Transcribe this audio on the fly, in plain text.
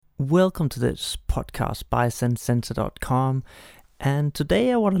Welcome to this podcast by SenseCenter.com, and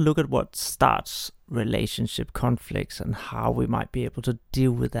today I want to look at what starts relationship conflicts and how we might be able to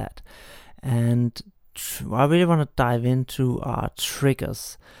deal with that. And I really want to dive into our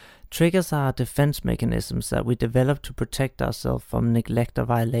triggers. Triggers are defense mechanisms that we develop to protect ourselves from neglect or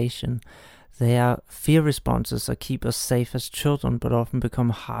violation. They are fear responses that keep us safe as children but often become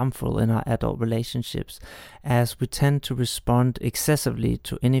harmful in our adult relationships, as we tend to respond excessively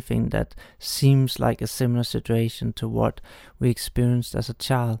to anything that seems like a similar situation to what we experienced as a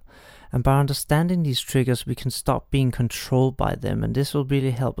child. And by understanding these triggers, we can stop being controlled by them, and this will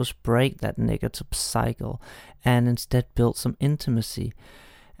really help us break that negative cycle and instead build some intimacy.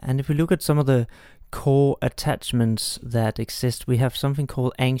 And if we look at some of the core attachments that exist, we have something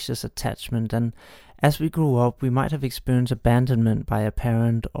called anxious attachment, and as we grew up we might have experienced abandonment by a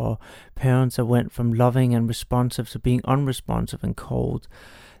parent, or parents that went from loving and responsive to being unresponsive and cold.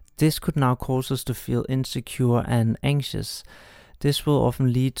 This could now cause us to feel insecure and anxious. This will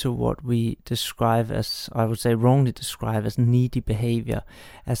often lead to what we describe as, I would say wrongly describe as, needy behavior,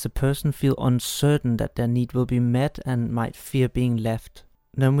 as a person feel uncertain that their need will be met and might fear being left.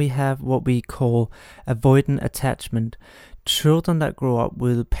 Then we have what we call avoidant attachment. Children that grow up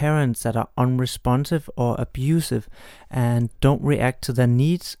with parents that are unresponsive or abusive and don't react to their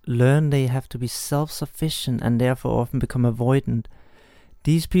needs learn they have to be self-sufficient and therefore often become avoidant.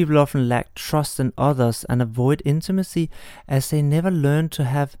 These people often lack trust in others and avoid intimacy, as they never learn to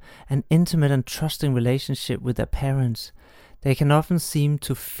have an intimate and trusting relationship with their parents. They can often seem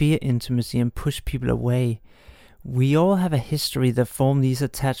to fear intimacy and push people away. We all have a history that form these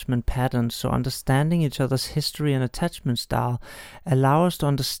attachment patterns, so understanding each other's history and attachment style allow us to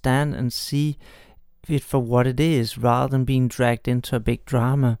understand and see it for what it is, rather than being dragged into a big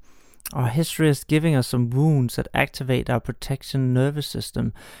drama. Our history is giving us some wounds that activate our protection nervous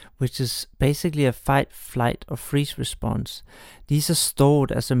system, which is basically a fight, flight, or freeze response. These are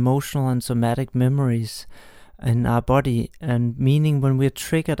stored as emotional and somatic memories in our body, and meaning when we're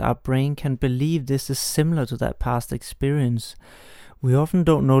triggered, our brain can believe this is similar to that past experience. We often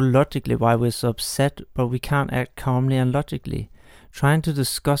don't know logically why we're so upset, but we can't act calmly and logically. Trying to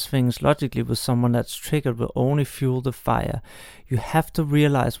discuss things logically with someone that's triggered will only fuel the fire. You have to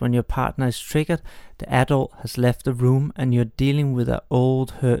realize when your partner is triggered, the adult has left the room and you're dealing with an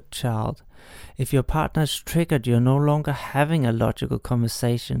old hurt child. If your partner is triggered, you're no longer having a logical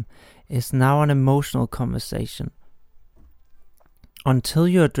conversation. It's now an emotional conversation. Until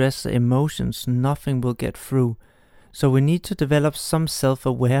you address the emotions, nothing will get through. So we need to develop some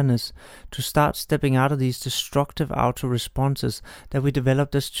self-awareness to start stepping out of these destructive outer responses that we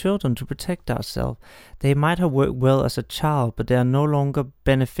developed as children to protect ourselves. They might have worked well as a child, but they are no longer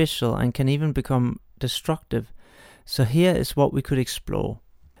beneficial and can even become destructive. So here is what we could explore.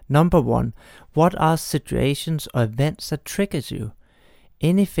 Number 1, what are situations or events that triggers you?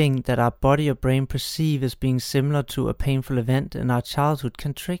 Anything that our body or brain perceive as being similar to a painful event in our childhood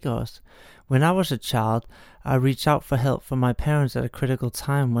can trigger us. When I was a child, I reached out for help from my parents at a critical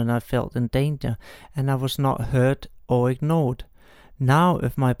time when I felt in danger and I was not heard or ignored. Now,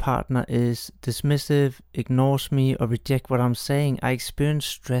 if my partner is dismissive, ignores me, or rejects what I'm saying, I experience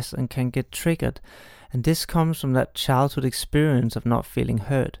stress and can get triggered. And this comes from that childhood experience of not feeling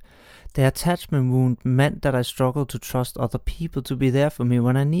heard. The attachment wound meant that I struggled to trust other people to be there for me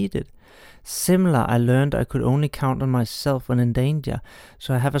when I needed. Similar, I learned I could only count on myself when in danger,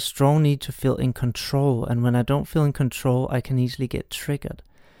 so I have a strong need to feel in control, and when I don't feel in control, I can easily get triggered.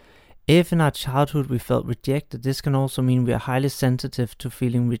 If in our childhood we felt rejected, this can also mean we are highly sensitive to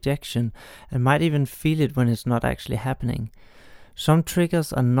feeling rejection, and might even feel it when it's not actually happening. Some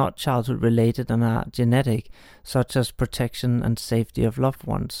triggers are not childhood related and are genetic, such as protection and safety of loved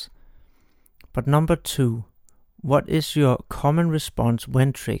ones. But number 2, what is your common response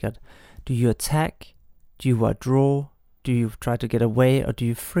when triggered? Do you attack? Do you withdraw? Do you try to get away, or do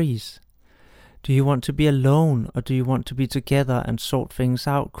you freeze? Do you want to be alone, or do you want to be together and sort things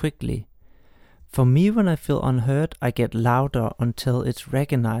out quickly? For me, when I feel unheard, I get louder until it's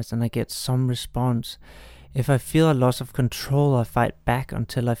recognized and I get some response. If I feel a loss of control, I fight back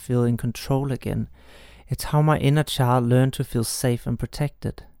until I feel in control again. It's how my inner child learned to feel safe and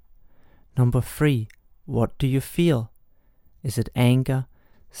protected. Number 3, what do you feel? Is it anger?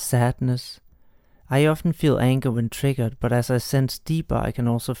 Sadness? I often feel anger when triggered, but as I sense deeper, I can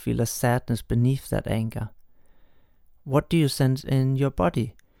also feel a sadness beneath that anger. What do you sense in your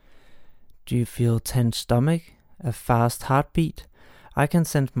body? Do you feel tense stomach? A fast heartbeat? I can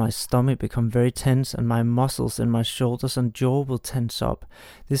sense my stomach become very tense and my muscles in my shoulders and jaw will tense up.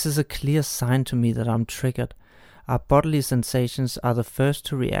 This is a clear sign to me that I'm triggered. Our bodily sensations are the first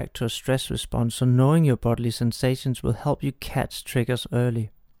to react to a stress response, so knowing your bodily sensations will help you catch triggers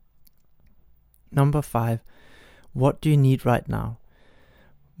early. Number 5. What do you need right now?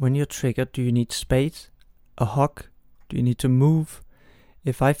 When you're triggered, do you need space? A hug? Do you need to move?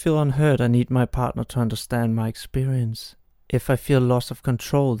 If I feel unheard, I need my partner to understand my experience. If I feel loss of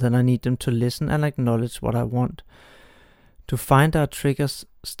control, then I need them to listen and acknowledge what I want. To find our triggers,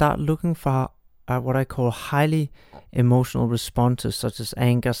 start looking for what I call highly emotional responses, such as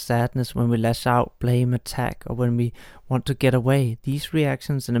anger, sadness, when we lash out, blame, attack, or when we want to get away. These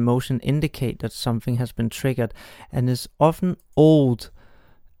reactions and emotion indicate that something has been triggered and is often old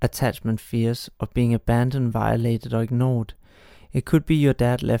attachment fears of being abandoned, violated, or ignored. It could be your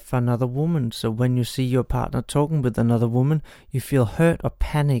dad left for another woman, so when you see your partner talking with another woman, you feel hurt or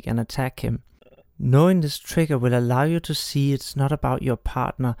panic and attack him. Knowing this trigger will allow you to see it's not about your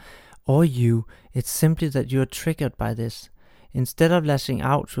partner or you, it's simply that you are triggered by this. Instead of lashing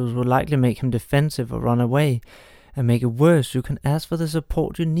out, which will likely make him defensive or run away, and make it worse, you can ask for the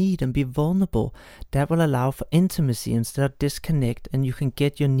support you need and be vulnerable. That will allow for intimacy instead of disconnect, and you can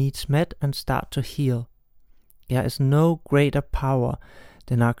get your needs met and start to heal. There is no greater power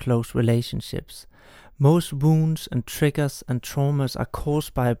than our close relationships. Most wounds and triggers and traumas are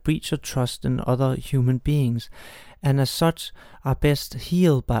caused by a breach of trust in other human beings, and as such are best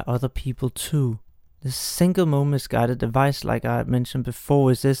healed by other people too. The single most misguided advice, like I mentioned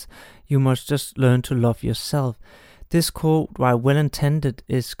before, is this: you must just learn to love yourself. This quote, while well intended,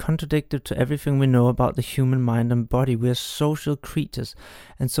 is contradictory to everything we know about the human mind and body. We are social creatures,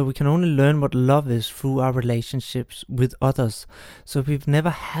 and so we can only learn what love is through our relationships with others. So if we've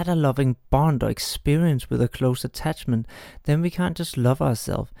never had a loving bond or experience with a close attachment, then we can't just love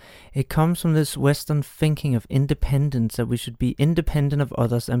ourselves. It comes from this Western thinking of independence, that we should be independent of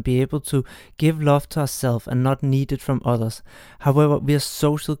others and be able to give love to ourselves and not need it from others. However, we are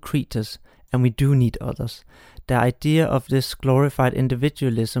social creatures, and we do need others. The idea of this glorified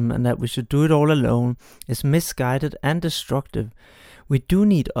individualism and that we should do it all alone is misguided and destructive. We do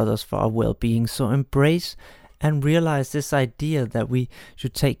need others for our well-being, so embrace and realize this idea that we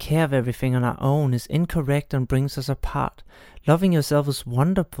should take care of everything on our own is incorrect and brings us apart. Loving yourself is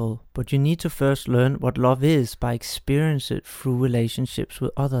wonderful, but you need to first learn what love is by experiencing it through relationships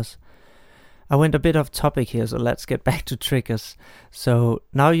with others. I went a bit off topic here, so let's get back to triggers. So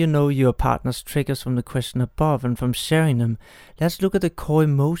now you know your partner's triggers from the question above and from sharing them. Let's look at the core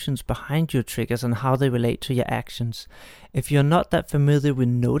emotions behind your triggers and how they relate to your actions. If you're not that familiar with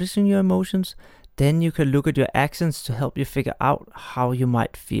noticing your emotions, then you can look at your actions to help you figure out how you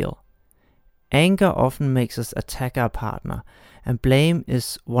might feel. Anger often makes us attack our partner, and blame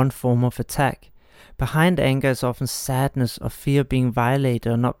is one form of attack. Behind anger is often sadness or fear of being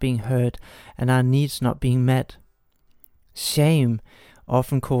violated or not being heard, and our needs not being met. Shame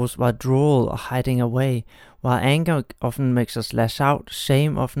often causes withdrawal or hiding away. While anger often makes us lash out,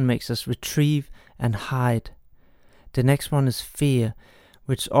 shame often makes us retrieve and hide. The next one is fear,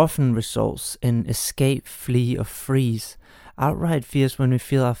 which often results in escape, flee, or freeze. Outright fears when we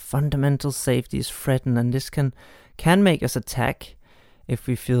feel our fundamental safety is threatened, and this can make us attack if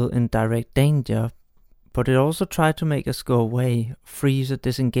we feel in direct danger. But it also tries to make us go away, freeze or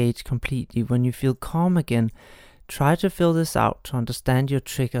disengage completely. When you feel calm again, try to fill this out to understand your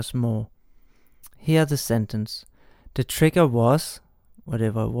triggers more. Here the sentence. The trigger was,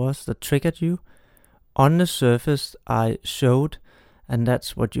 whatever it was that triggered you. On the surface I showed, and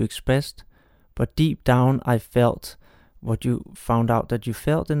that's what you expressed. But deep down I felt what you found out that you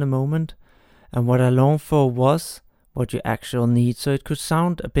felt in the moment. And what I longed for was what you actually need. So it could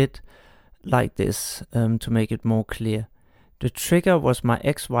sound a bit like this to make it more clear. The trigger was my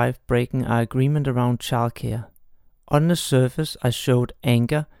ex-wife breaking our agreement around childcare. On the surface I showed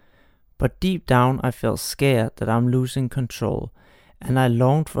anger, but deep down I felt scared that I'm losing control, and I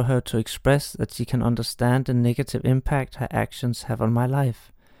longed for her to express that she can understand the negative impact her actions have on my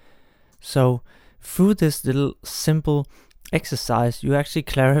life. So through this little simple exercise, you actually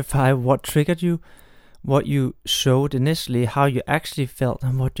clarify what triggered you, what you showed initially, how you actually felt,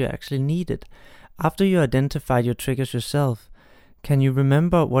 and what you actually needed. After you identified your triggers yourself, can you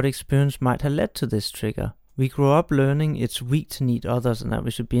remember what experience might have led to this trigger? We grow up learning it's weak to need others and that we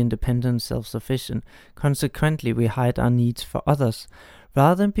should be independent and self-sufficient. Consequently, we hide our needs for others,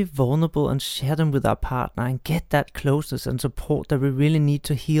 rather than be vulnerable and share them with our partner and get that closeness and support that we really need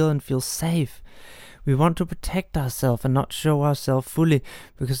to heal and feel safe. We want to protect ourselves and not show ourselves fully,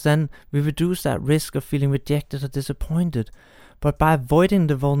 because then we reduce that risk of feeling rejected or disappointed. But by avoiding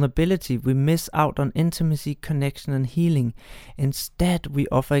the vulnerability, we miss out on intimacy, connection, and healing. Instead, we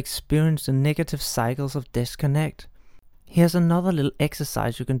often experience the negative cycles of disconnect. Here's another little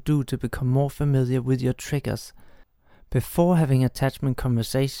exercise you can do to become more familiar with your triggers. Before having attachment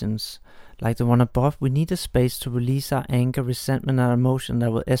conversations, like the one above, we need a space to release our anger, resentment, and emotion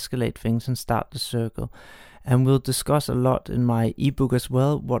that will escalate things and start the circle. And we'll discuss a lot in my ebook as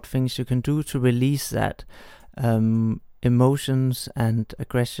well, what things you can do to release that emotions and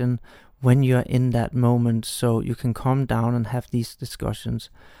aggression when you're in that moment, so you can calm down and have these discussions.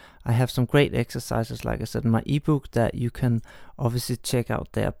 I have some great exercises, like I said, in my ebook that you can obviously check out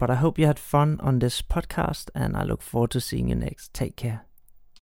there. But I hope you had fun on this podcast, and I look forward to seeing you next. Take care.